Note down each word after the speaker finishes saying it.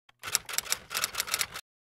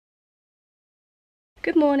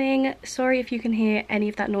Good morning. Sorry if you can hear any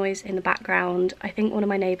of that noise in the background. I think one of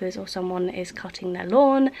my neighbours or someone is cutting their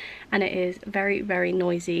lawn and it is very, very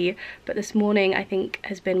noisy. But this morning I think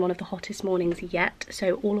has been one of the hottest mornings yet.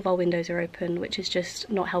 So all of our windows are open, which is just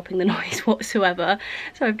not helping the noise whatsoever.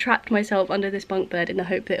 So I've trapped myself under this bunk bed in the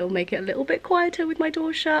hope that it'll make it a little bit quieter with my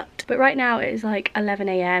door shut. But right now it is like 11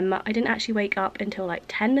 AM. I didn't actually wake up until like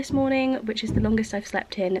 10 this morning, which is the longest I've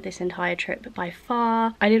slept in this entire trip by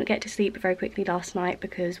far. I didn't get to sleep very quickly last night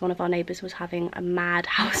because one of our neighbours was having a mad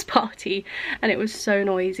house party and it was so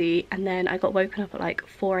noisy, and then I got woken up at like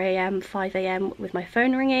 4 AM, 5 AM with my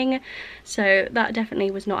phone ringing, so that definitely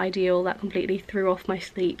was not ideal. That completely threw off my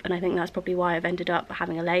sleep, and I think that's probably why I've ended up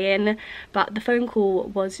having a lay-in. But the phone call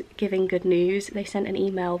was giving good news. They sent an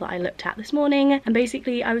email that I looked at this morning, and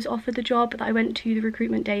basically I was offered the job that I went to the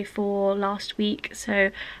recruitment day for last week, so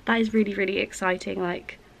that is really, really exciting.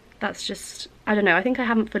 Like, that's just, I don't know, I think I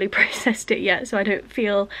haven't fully processed it yet, so I don't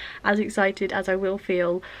feel as excited as I will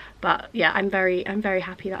feel. But yeah, I'm very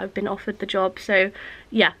happy that I've been offered the job. So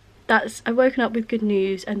yeah, I've woken up with good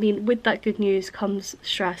news. I mean, with that good news comes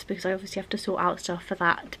stress because I obviously have to sort out stuff for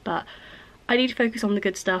that, but I need to focus on the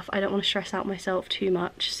good stuff. I don't want to stress out myself too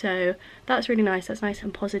much, so that's really nice. That's a nice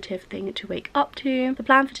and positive thing to wake up to. The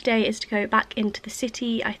plan for today is to go back into the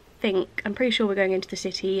city. I'm pretty sure we're going into the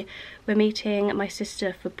city. We're meeting my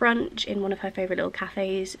sister for brunch in one of her favourite little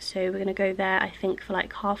cafes, so we're going to go there I think for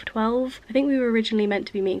like 12:30. I think we were originally meant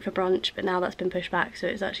to be meeting for brunch, but now that's been pushed back, so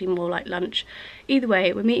it's actually more like lunch. Either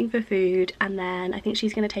way, we're meeting for food, and then I think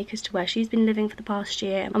she's going to take us to where she's been living for the past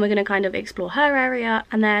year, and we're going to kind of explore her area,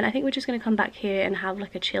 and then I think we're just going to come back here and have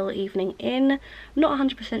like a chill evening in. I'm not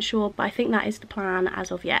 100% sure, but I think that is the plan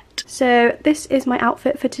as of yet. So this is my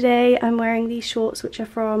outfit for today. I'm wearing these shorts which are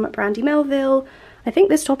from Brandy Melville. I think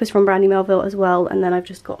this top is from Brandy Melville as well, and then I've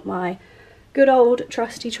just got my good old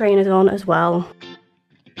trusty trainers on as well.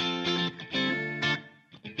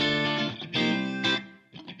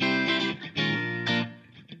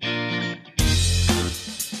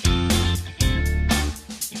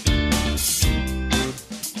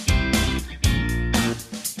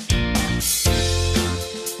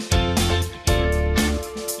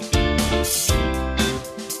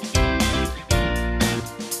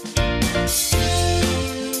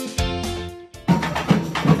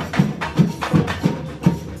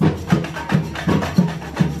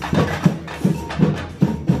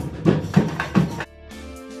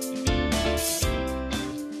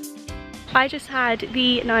 I just had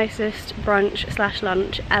the nicest brunch slash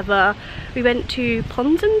lunch ever. We went to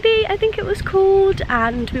Ponsonby, I think it was called,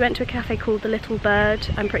 and we went to a cafe called the Little Bird,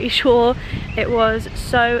 I'm pretty sure. It was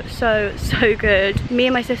so good. Me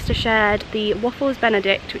and my sister shared the waffles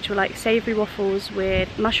Benedict, which were like savoury waffles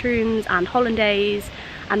with mushrooms and hollandaise,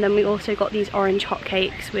 and then we also got these orange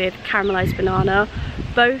hotcakes with caramelised banana.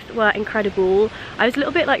 Both were incredible. I was a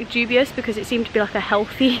little bit like dubious because it seemed to be like a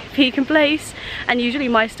healthy vegan place, and usually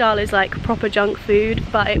my style is like proper junk food,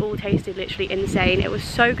 but it all tasted literally insane. It was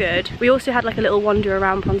so good. We also had like a little wander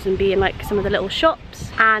around Ponsonby and like some of the little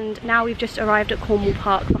shops, and now we've just arrived at Cornwall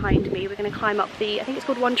Park behind me. We're going to climb up the, I think it's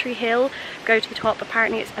called One Tree Hill, go to the top.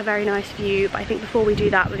 Apparently it's a very nice view, but I think before we do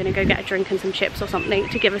that we're going to go get a drink and some chips or something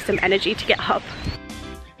to give us some energy to get up.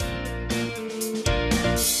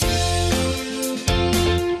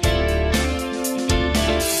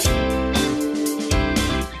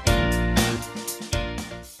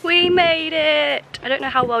 We made it! I don't know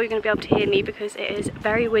how well you're going to be able to hear me because it is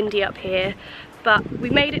very windy up here, but we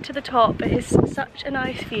made it to the top. It is such a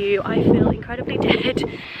nice view. I feel incredibly dead.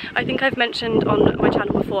 I think I've mentioned on my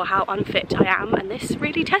channel before how unfit I am, and this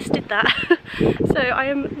really tested that. So I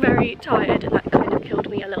am very tired, and that kind of killed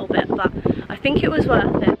me a little bit, but I think it was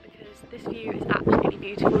worth it because this view is absolutely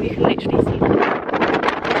beautiful. You can literally see the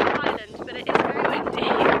island, but it is very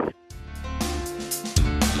windy.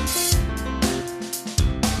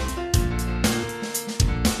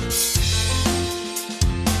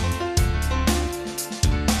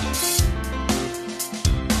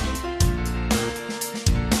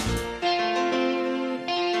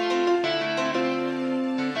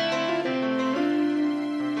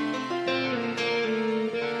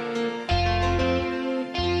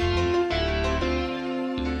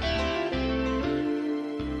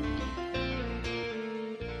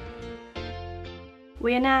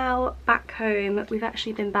 We are now back home. We've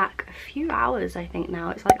actually been back a few hours, I think now.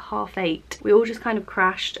 It's like 8:30. We all just kind of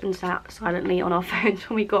crashed and sat silently on our phones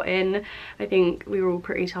when we got in. I think we were all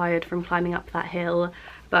pretty tired from climbing up that hill,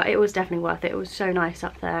 but it was definitely worth it. It was so nice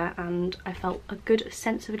up there, and I felt a good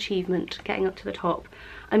sense of achievement getting up to the top.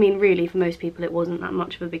 I mean, really, for most people it wasn't that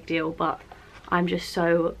much of a big deal, but I'm just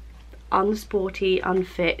so unsporty,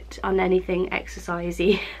 unfit, anything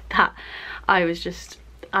exercisey that I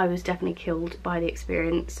was definitely killed by the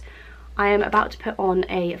experience. I am about to put on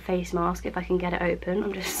a face mask if I can get it open.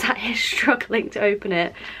 I'm just sat here struggling to open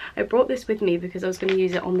it. I brought this with me because I was going to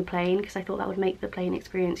use it on the plane because I thought that would make the plane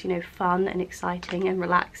experience, you know, fun and exciting and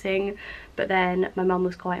relaxing. But then my mum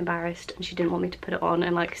was quite embarrassed and she didn't want me to put it on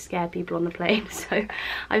and like scare people on the plane. So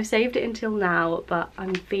I've saved it until now, but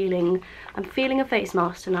I'm feeling a face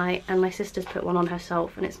mask tonight, and my sister's put one on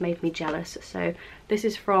herself and it's made me jealous. So this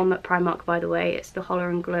is from Primark, by the way. It's the Hollow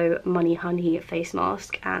and Glow Money Honey face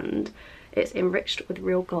mask, and it's enriched with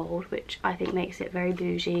real gold, which I think makes it very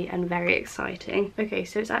bougie and very exciting. Okay,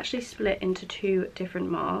 so it's actually split into 2 different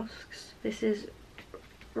masks. This is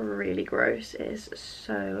really gross. It is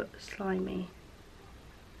so slimy.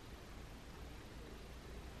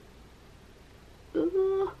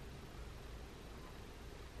 Ugh.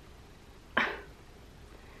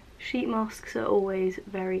 Sheet masks are always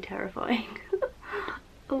very terrifying.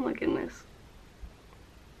 Oh my goodness.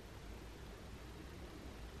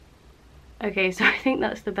 Okay, so I think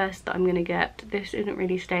that's the best that I'm gonna get. This isn't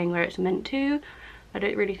really staying where it's meant to. I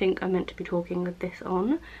don't really think I'm meant to be talking with this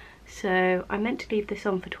on. So I'm meant to leave this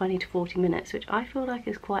on for 20 to 40 minutes, which I feel like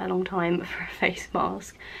is quite a long time for a face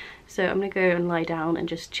mask. So I'm gonna go and lie down and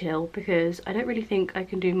just chill because I don't really think I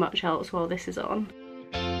can do much else while this is on.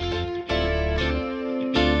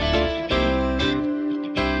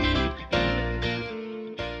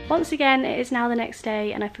 Once again, it is now the next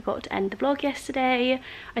day and I forgot to end the vlog yesterday.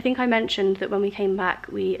 I think I mentioned that when we came back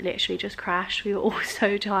we literally just crashed. We were all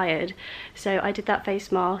so tired. So I did that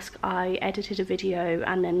face mask, I edited a video,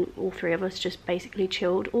 and then all 3 of us just basically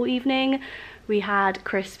chilled all evening. We had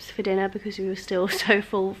crisps for dinner because we were still so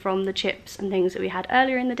full from the chips and things that we had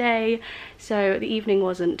earlier in the day. So the evening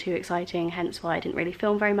wasn't too exciting, hence why I didn't really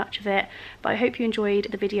film very much of it. But I hope you enjoyed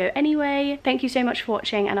the video anyway. Thank you so much for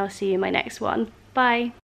watching and I'll see you in my next one.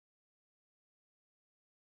 Bye!